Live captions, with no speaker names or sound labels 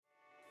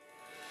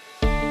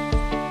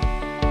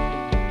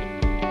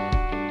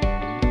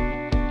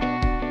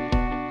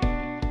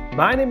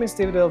My name is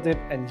David Eldip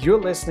and you're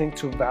listening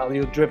to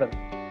Value Driven.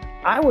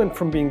 I went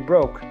from being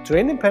broke to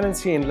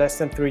independency in less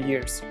than 3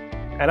 years.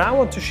 And I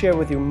want to share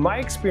with you my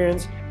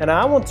experience, and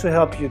I want to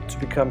help you to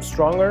become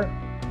stronger,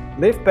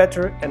 live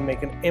better, and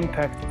make an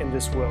impact in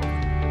this world.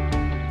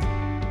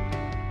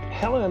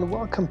 Hello and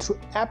welcome to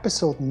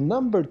episode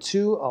number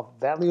 2 of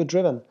Value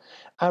Driven.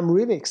 I'm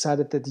really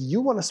excited that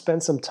you want to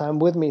spend some time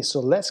with me, so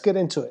let's get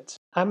into it.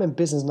 I'm in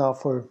business now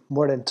for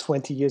more than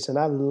 20 years and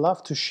I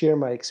love to share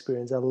my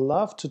experience. I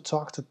love to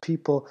talk to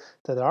people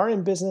that are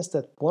in business,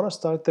 that want to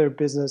start their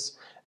business,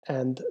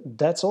 and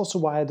that's also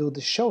why I do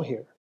this show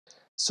here.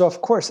 So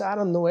of course, I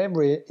don't know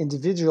every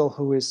individual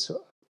who is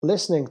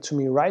listening to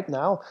me right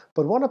now,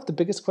 but one of the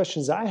biggest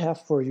questions I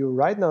have for you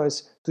right now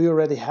is, do you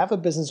already have a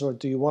business or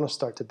do you want to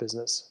start a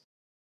business?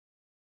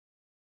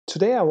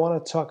 Today I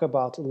want to talk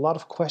about a lot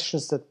of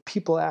questions that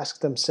people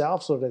ask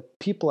themselves or that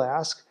people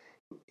ask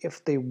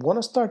if they want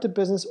to start a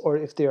business or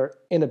if they are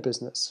in a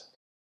business.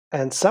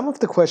 And some of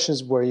the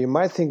questions where you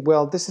might think,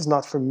 well, this is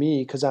not for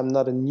me because I'm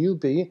not a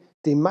newbie,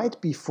 they might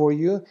be for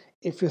you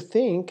if you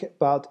think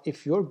about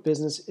if your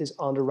business is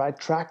on the right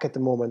track at the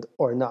moment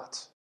or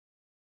not.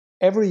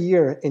 Every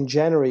year in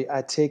January,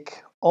 I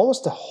take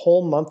almost the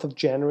whole month of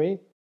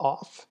January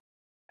off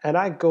and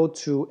I go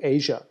to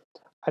Asia.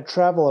 I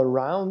travel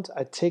around,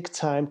 I take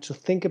time to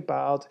think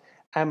about,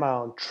 am I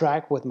on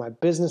track with my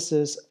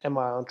businesses? Am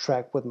I on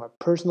track with my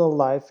personal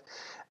life?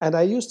 And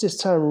I use this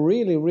time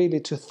really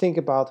to think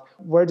about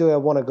where do I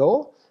want to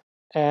go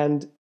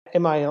and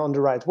am I on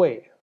the right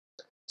way?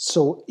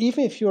 So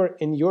even if you're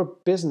in your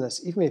business,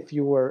 even if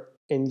you were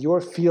in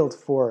your field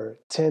for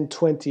 10,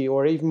 20,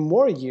 or even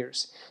more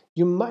years,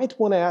 you might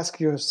want to ask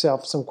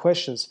yourself some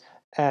questions.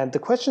 And the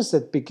questions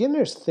that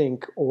beginners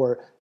think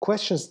or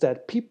questions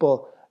that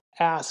people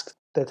ask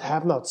that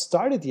have not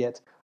started yet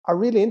are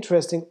really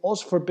interesting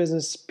also for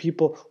business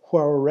people who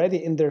are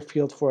already in their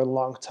field for a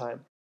long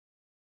time.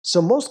 So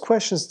most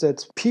questions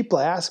that people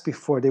ask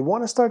before they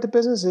want to start a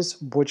business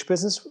is, which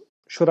business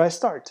should I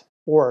start?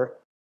 Or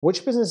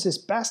which business is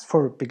best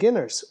for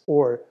beginners?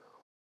 Or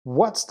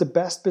what's the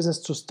best business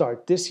to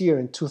start this year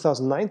in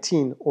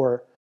 2019?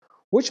 Or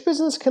which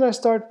business can I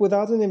start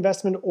without an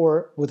investment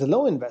or with a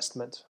low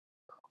investment?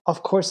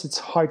 Of course, it's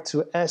hard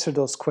to answer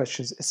those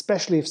questions,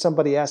 especially if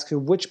somebody asks you,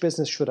 which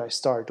business should I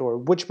start or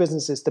which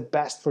business is the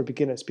best for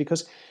beginners,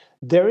 because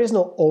there is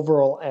no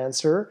overall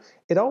answer.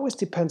 It always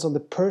depends on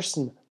the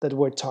person that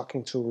we're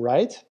talking to,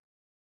 right?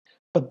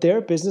 But there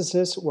are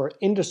businesses or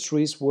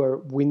industries where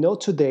we know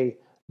today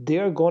they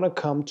are going to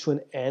come to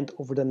an end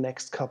over the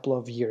next couple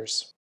of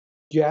years.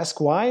 You ask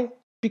why?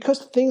 Because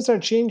things are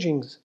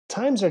changing,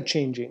 times are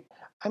changing.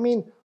 I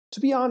mean, to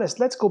be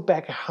honest, let's go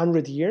back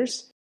 100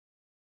 years.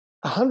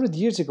 100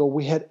 years ago,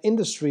 we had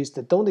industries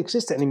that don't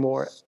exist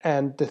anymore.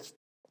 And the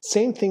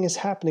same thing is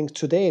happening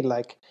today.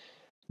 Like,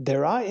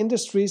 there are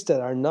industries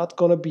that are not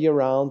going to be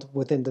around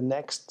within the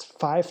next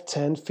 5,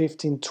 10,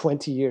 15,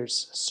 20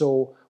 years.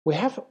 So we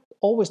have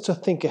always to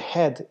think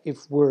ahead if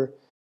we're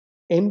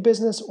in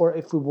business or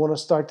if we want to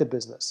start a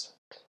business.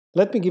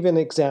 Let me give you an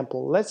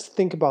example. Let's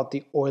think about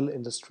the oil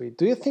industry.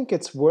 Do you think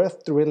it's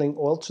worth drilling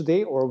oil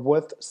today or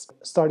worth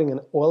starting an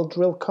oil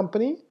drill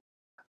company?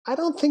 I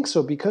don't think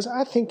so, because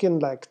I think in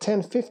like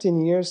 10,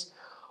 15 years,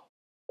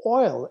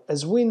 oil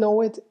as we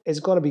know it is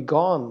going to be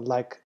gone.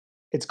 Like,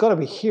 it's going to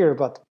be here,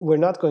 but we're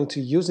not going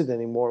to use it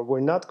anymore. We're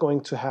not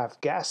going to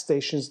have gas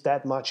stations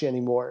that much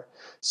anymore.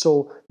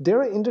 So there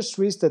are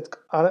industries that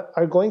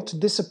are going to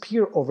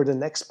disappear over the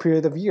next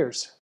period of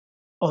years.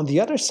 On the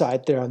other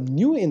side, there are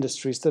new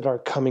industries that are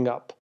coming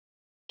up.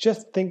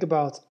 Just think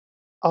about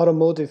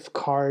automotive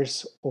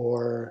cars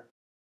or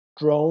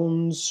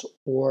drones,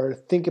 or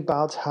think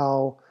about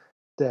how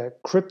the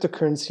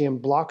cryptocurrency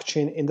and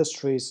blockchain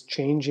industry is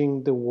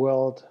changing the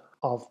world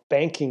of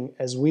banking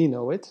as we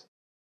know it.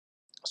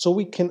 So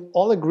we can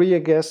all agree, I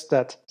guess,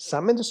 that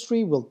some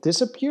industry will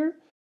disappear,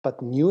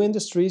 but new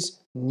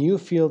industries, new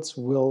fields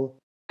will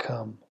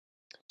come.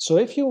 So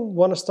if you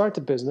want to start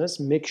a business,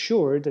 make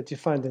sure that you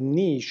find a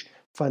niche,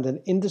 find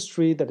an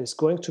industry that is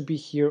going to be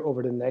here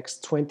over the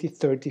next 20,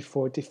 30,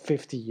 40,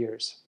 50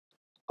 years.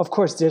 Of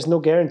course, there's no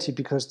guarantee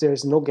because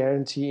there's no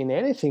guarantee in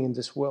anything in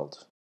this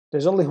world.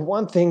 There's only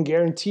one thing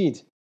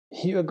guaranteed.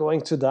 You are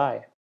going to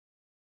die.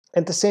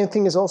 And the same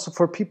thing is also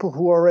for people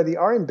who already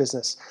are in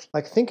business.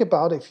 Like, think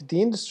about if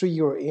the industry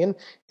you're in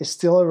is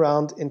still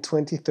around in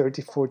 20,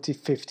 30, 40,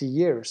 50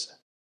 years.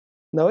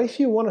 Now, if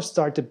you want to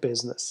start a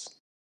business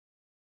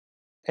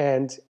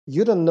and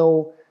you don't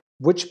know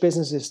which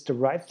business is the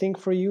right thing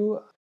for you,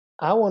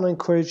 I want to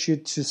encourage you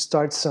to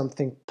start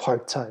something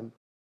part-time.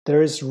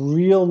 There is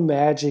real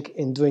magic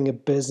in doing a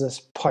business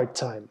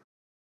part-time.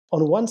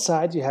 On one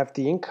side, you have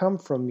the income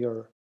from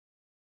your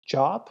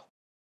job,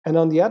 and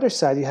on the other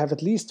side, you have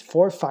at least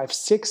 4, 5,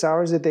 6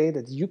 hours a day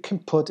that you can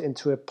put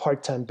into a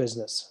part-time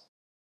business.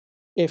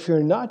 If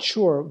you're not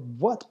sure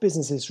what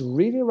business is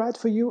really right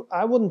for you,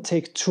 I wouldn't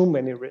take too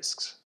many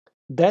risks.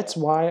 That's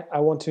why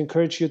I want to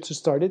encourage you to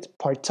start it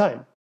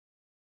part-time.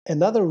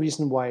 Another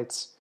reason why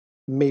it's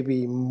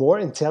maybe more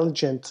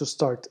intelligent to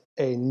start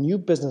a new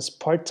business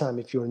part-time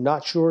if you're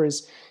not sure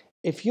is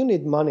if you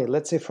need money,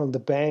 let's say from the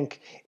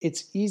bank,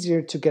 it's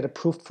easier to get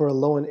approved for a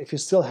loan if you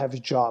still have a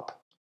job,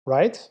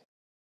 right?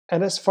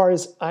 And as far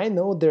as I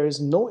know, there is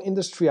no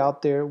industry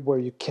out there where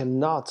you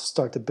cannot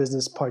start a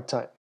business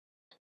part-time.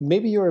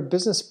 Maybe you're a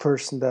business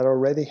person that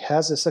already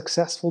has a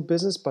successful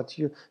business, but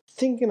you're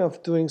thinking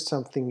of doing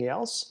something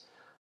else.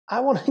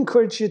 I want to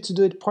encourage you to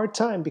do it part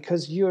time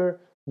because your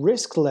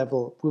risk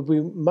level will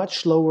be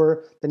much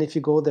lower than if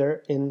you go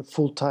there in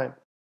full time,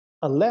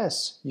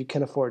 unless you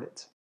can afford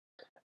it.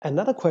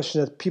 Another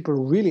question that people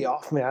really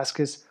often ask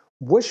is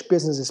which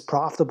business is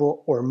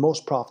profitable or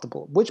most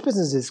profitable? Which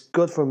business is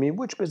good for me?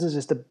 Which business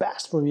is the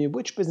best for me?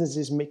 Which business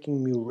is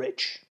making me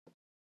rich?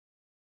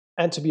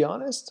 And to be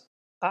honest,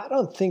 I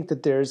don't think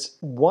that there's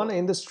one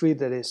industry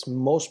that is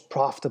most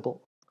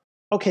profitable.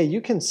 Okay,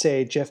 you can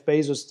say Jeff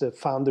Bezos, the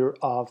founder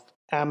of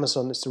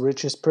Amazon, is the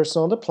richest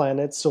person on the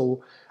planet.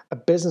 So a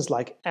business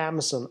like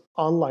Amazon,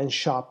 online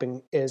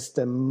shopping, is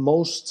the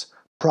most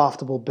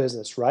profitable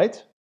business,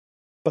 right?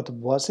 But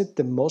was it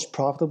the most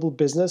profitable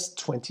business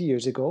 20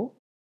 years ago?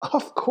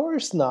 Of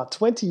course not.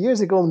 20 years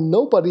ago,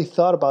 nobody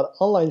thought about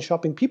online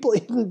shopping. People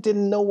even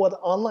didn't know what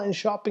online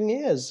shopping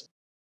is.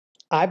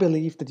 I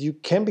believe that you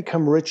can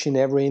become rich in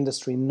every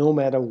industry, no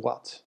matter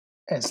what,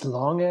 as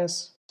long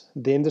as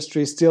the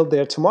industry is still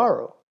there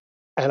tomorrow.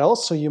 And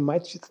also, you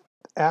might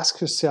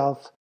ask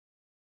yourself,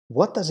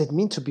 what does it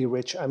mean to be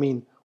rich? I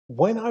mean,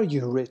 when are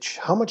you rich?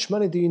 How much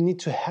money do you need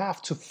to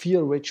have to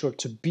feel rich or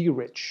to be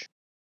rich?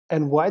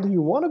 And why do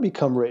you want to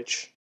become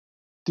rich?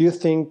 Do you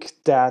think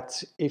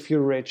that if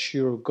you're rich,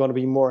 you're going to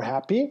be more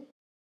happy?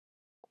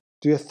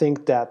 Do you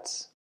think that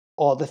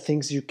all the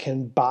things you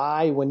can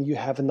buy when you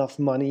have enough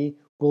money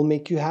will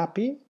make you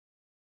happy?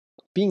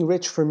 Being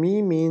rich for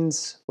me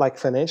means, like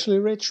financially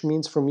rich,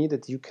 means for me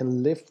that you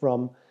can live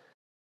from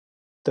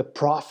the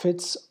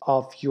profits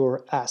of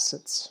your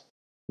assets.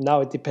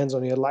 Now it depends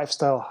on your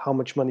lifestyle, how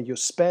much money you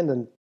spend,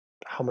 and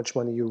how much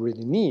money you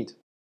really need.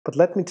 But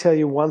let me tell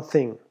you one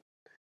thing,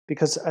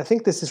 because I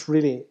think this is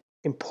really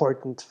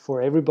important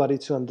for everybody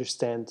to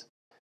understand.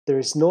 There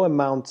is no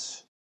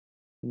amount,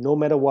 no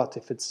matter what,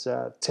 if it's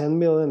 10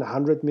 million,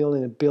 100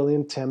 million, a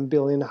billion, 10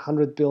 billion,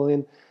 100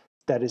 billion,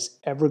 that is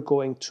ever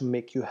going to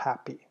make you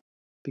happy.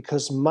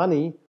 Because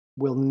money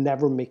will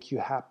never make you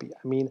happy.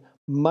 I mean,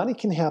 money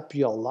can help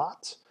you a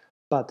lot,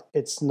 but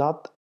it's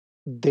not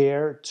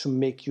there to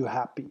make you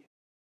happy.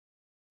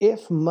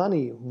 If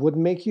money would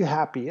make you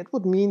happy, it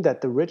would mean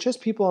that the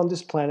richest people on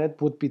this planet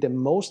would be the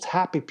most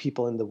happy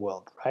people in the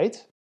world,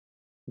 right?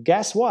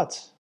 Guess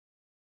what?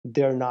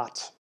 They're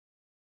not.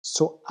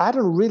 So I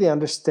don't really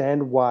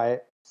understand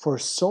why, for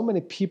so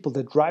many people,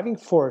 the driving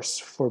force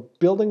for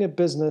building a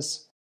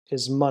business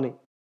is money.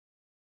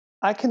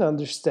 I can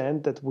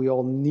understand that we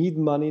all need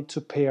money to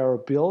pay our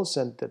bills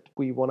and that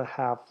we want to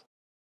have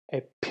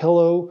a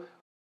pillow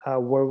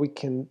where we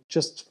can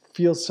just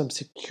feel some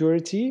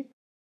security,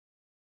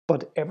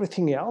 but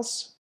everything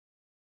else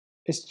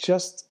is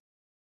just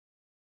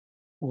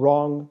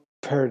wrong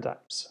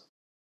paradigms.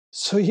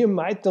 So you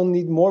might don't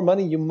need more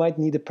money, you might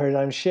need a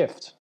paradigm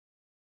shift.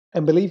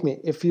 And believe me,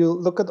 if you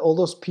look at all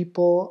those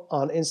people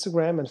on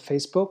Instagram and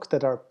Facebook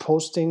that are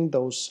posting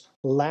those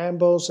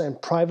Lambos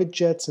and private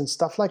jets and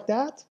stuff like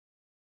that,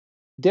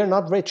 they're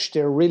not rich,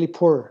 they're really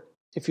poor,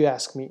 if you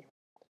ask me.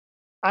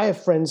 I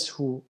have friends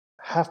who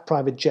have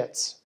private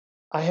jets.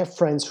 I have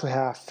friends who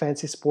have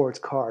fancy sports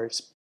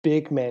cars,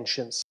 big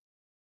mansions.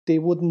 They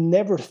would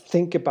never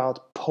think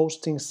about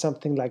posting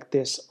something like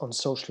this on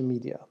social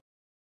media.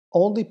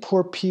 Only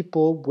poor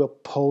people will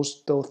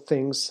post those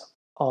things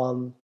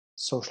on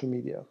social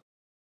media.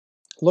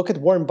 Look at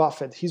Warren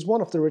Buffett. He's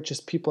one of the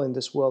richest people in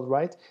this world,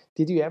 right?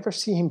 Did you ever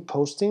see him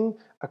posting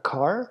a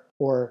car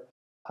or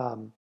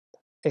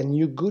a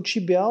new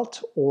Gucci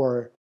belt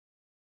or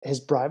his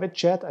private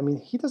jet? I mean,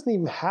 he doesn't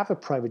even have a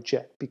private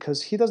jet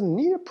because he doesn't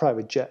need a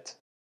private jet.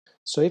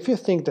 So if you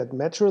think that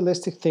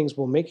materialistic things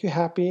will make you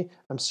happy,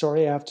 I'm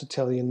sorry I have to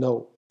tell you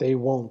no, they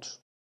won't.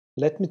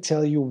 Let me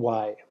tell you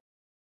why.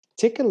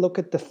 Take a look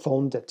at the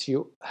phone that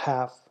you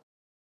have.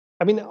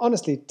 I mean,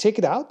 honestly, take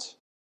it out,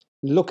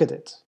 look at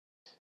it.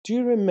 Do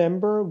you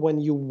remember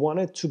when you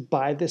wanted to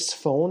buy this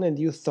phone and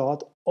you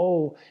thought,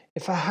 oh,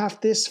 if I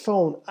have this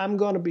phone, I'm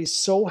going to be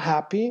so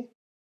happy?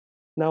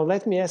 Now,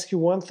 let me ask you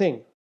one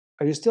thing.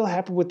 Are you still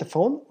happy with the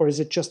phone, or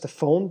is it just a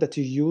phone that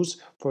you use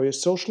for your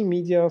social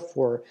media,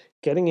 for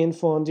getting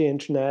info on the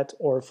internet,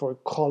 or for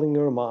calling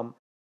your mom?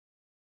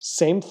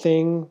 Same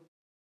thing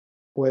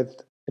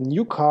with a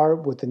new car,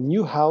 with a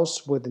new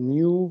house, with a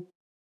new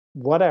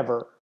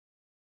whatever.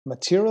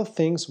 Material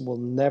things will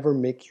never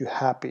make you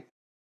happy.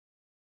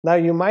 Now,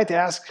 you might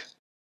ask,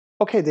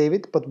 okay,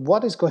 David, but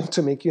what is going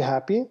to make you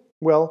happy?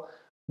 Well,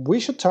 we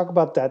should talk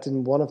about that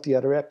in one of the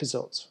other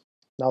episodes.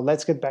 Now,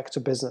 let's get back to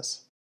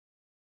business.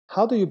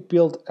 How do you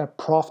build a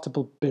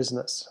profitable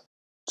business?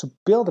 To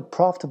build a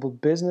profitable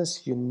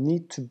business, you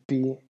need to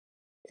be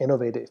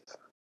innovative.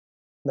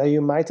 Now, you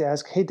might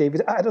ask, hey,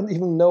 David, I don't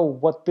even know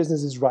what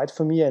business is right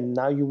for me, and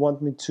now you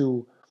want me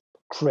to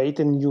create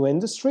a new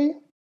industry?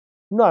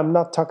 No, I'm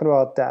not talking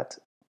about that.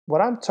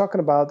 What I'm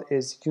talking about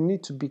is you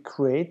need to be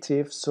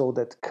creative so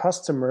that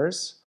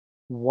customers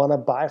want to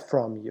buy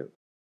from you.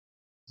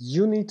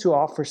 You need to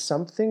offer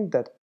something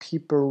that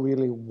people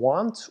really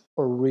want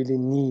or really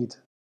need.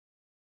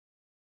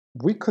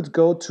 We could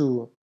go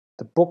to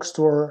the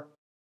bookstore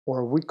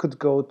or we could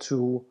go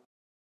to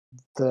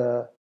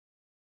the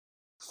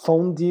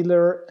phone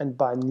dealer and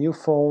buy a new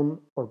phone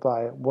or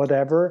buy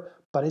whatever,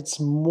 but it's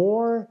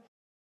more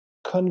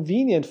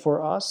convenient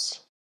for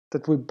us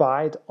that we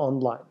buy it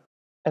online.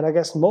 And I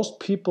guess most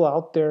people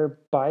out there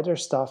buy their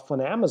stuff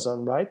on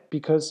Amazon, right?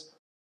 Because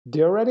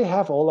they already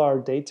have all our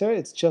data.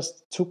 It's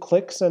just 2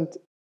 clicks and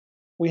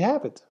we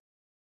have it.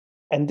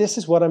 And this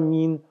is what I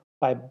mean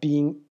by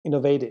being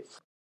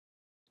innovative.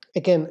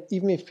 Again,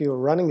 even if you're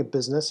running a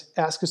business,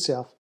 ask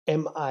yourself,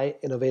 am I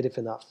innovative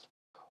enough?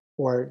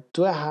 Or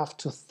do I have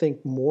to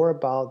think more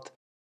about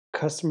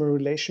customer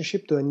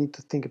relationship? Do I need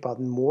to think about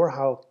more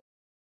how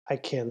I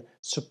can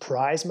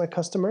surprise my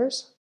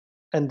customers?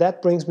 And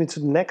that brings me to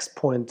the next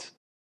point.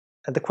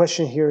 And the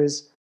question here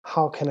is,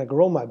 how can I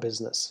grow my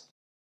business?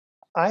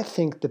 I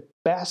think the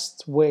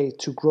best way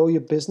to grow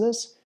your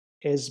business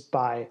is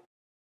by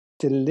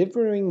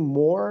delivering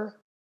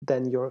more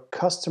than your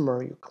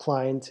customer, your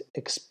client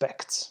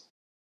expects.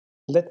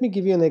 Let me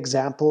give you an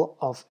example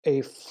of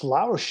a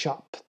flower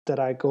shop that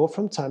I go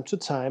from time to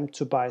time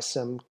to buy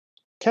some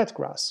cat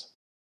grass.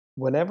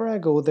 Whenever I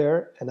go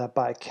there and I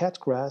buy cat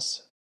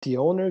grass, the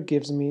owner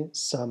gives me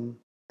some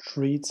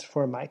treats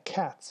for my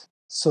cat.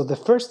 So the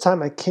first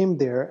time I came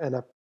there and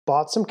I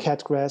bought some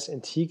cat grass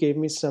and he gave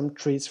me some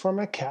treats for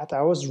my cat,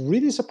 I was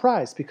really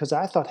surprised because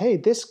I thought, hey,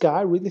 this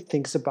guy really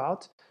thinks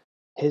about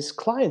his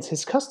clients,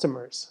 his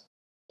customers.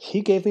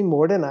 He gave me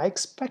more than I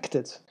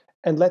expected.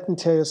 And let me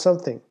tell you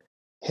something,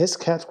 his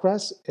cat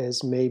grass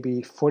is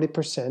maybe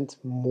 40%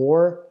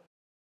 more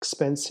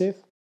expensive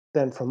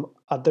than from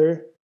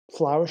other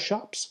flower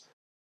shops.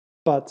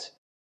 But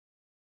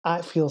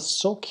I feel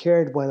so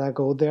cared when I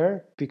go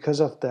there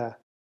because of the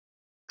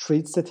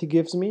treats that he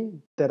gives me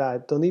that I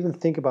don't even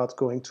think about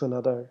going to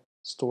another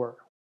store.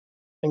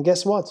 And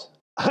guess what?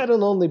 I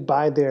don't only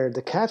buy there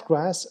the cat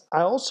grass,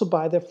 I also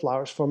buy their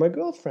flowers for my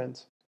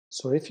girlfriend.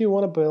 So if you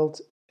want to build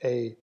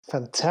a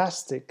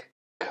fantastic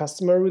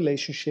customer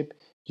relationship,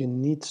 you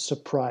need to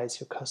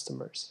surprise your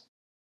customers.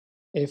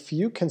 If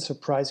you can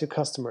surprise your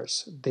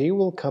customers, they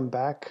will come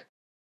back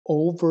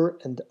over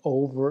and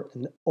over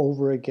and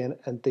over again,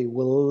 and they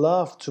will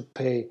love to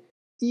pay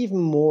even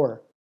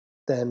more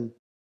than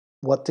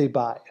what they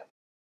buy.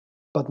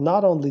 But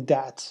not only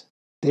that,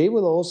 they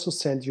will also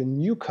send you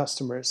new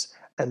customers,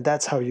 and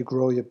that's how you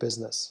grow your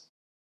business.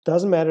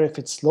 Doesn't matter if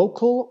it's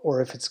local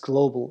or if it's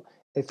global.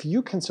 If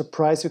you can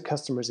surprise your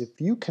customers,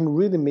 if you can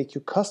really make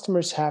your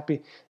customers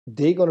happy,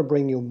 they're going to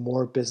bring you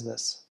more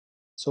business.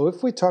 So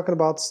if we're talking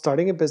about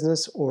starting a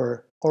business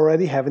or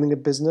already having a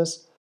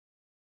business,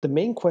 the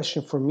main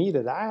question for me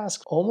that I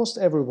ask almost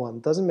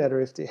everyone, doesn't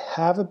matter if they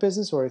have a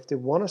business or if they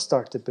want to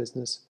start a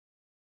business,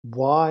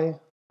 why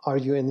are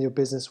you in your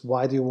business?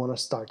 Why do you want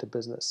to start a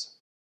business?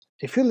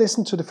 If you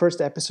listen to the first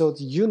episode,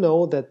 you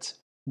know that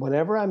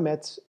whenever I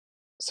met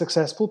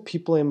successful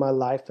people in my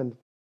life, and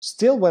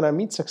still when I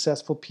meet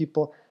successful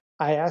people,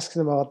 I ask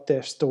them about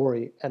their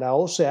story. And I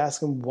also ask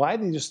them, why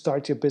did you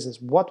start your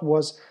business? What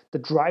was the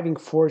driving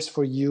force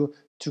for you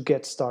to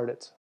get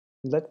started?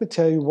 Let me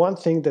tell you one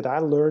thing that I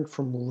learned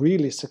from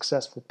really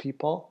successful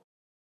people.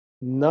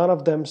 None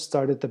of them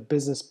started the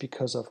business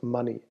because of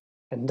money.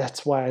 And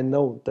that's why I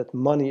know that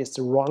money is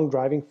the wrong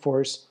driving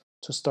force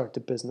to start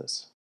the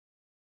business.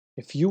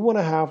 If you want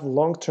to have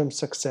long-term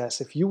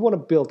success, if you want to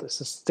build a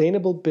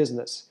sustainable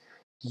business,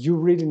 you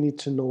really need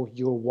to know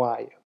your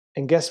why.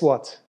 And guess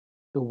what?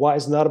 The why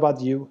is not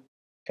about you,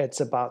 it's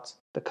about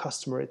the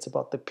customer, it's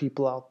about the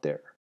people out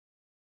there.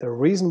 The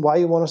reason why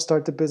you want to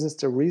start the business,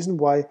 the reason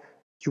why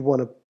you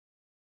want to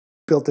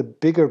build a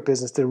bigger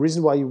business, the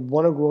reason why you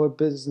want to grow a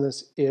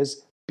business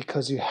is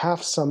because you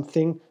have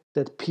something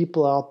that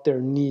people out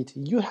there need.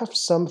 You have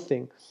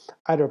something,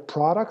 either a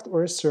product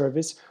or a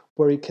service,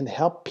 where you can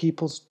help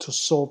people to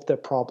solve their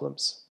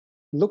problems.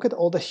 Look at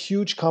all the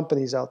huge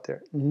companies out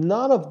there.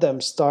 None of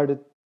them started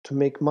to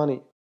make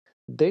money.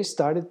 They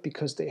started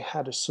because they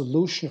had a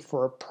solution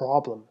for a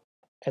problem.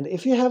 And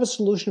if you have a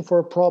solution for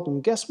a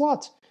problem, guess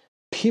what?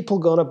 People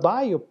gonna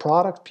buy your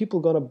product, people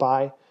gonna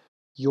buy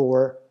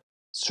your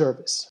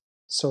service.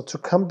 So to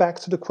come back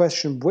to the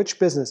question, which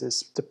business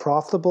is the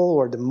profitable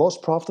or the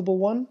most profitable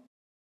one?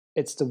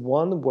 It's the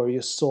one where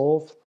you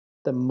solve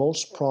the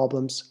most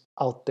problems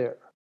out there.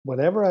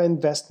 Whenever I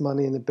invest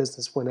money in a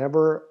business,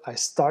 whenever I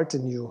start a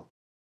new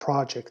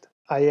project,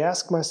 I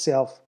ask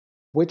myself,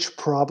 which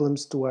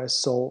problems do I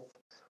solve?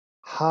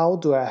 How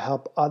do I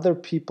help other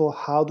people?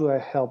 How do I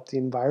help the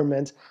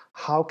environment?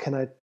 How can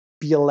I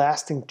be a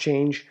lasting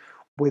change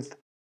with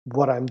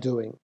what I'm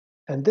doing?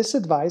 And this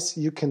advice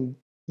you can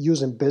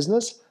use in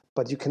business,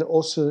 but you can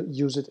also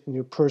use it in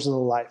your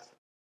personal life.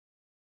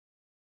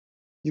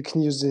 You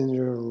can use it in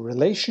your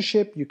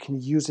relationship. You can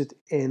use it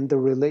in the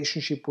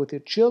relationship with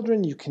your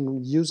children. You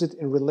can use it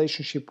in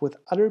relationship with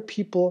other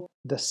people.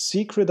 The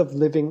secret of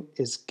living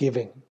is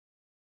giving.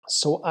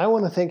 So I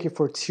want to thank you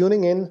for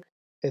tuning in.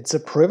 It's a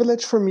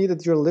privilege for me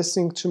that you're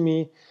listening to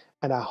me,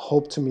 and I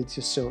hope to meet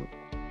you soon.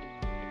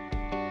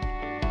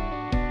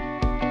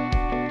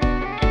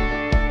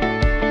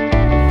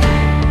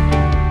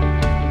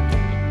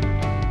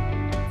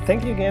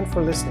 Thank you again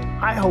for listening.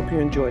 I hope you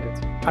enjoyed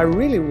it. I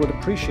really would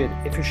appreciate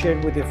if you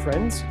shared with your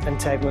friends and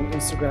tag me on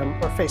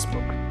Instagram or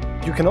Facebook.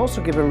 You can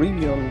also give a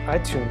review on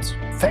iTunes.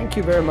 Thank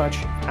you very much.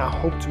 I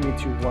hope to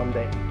meet you one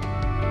day.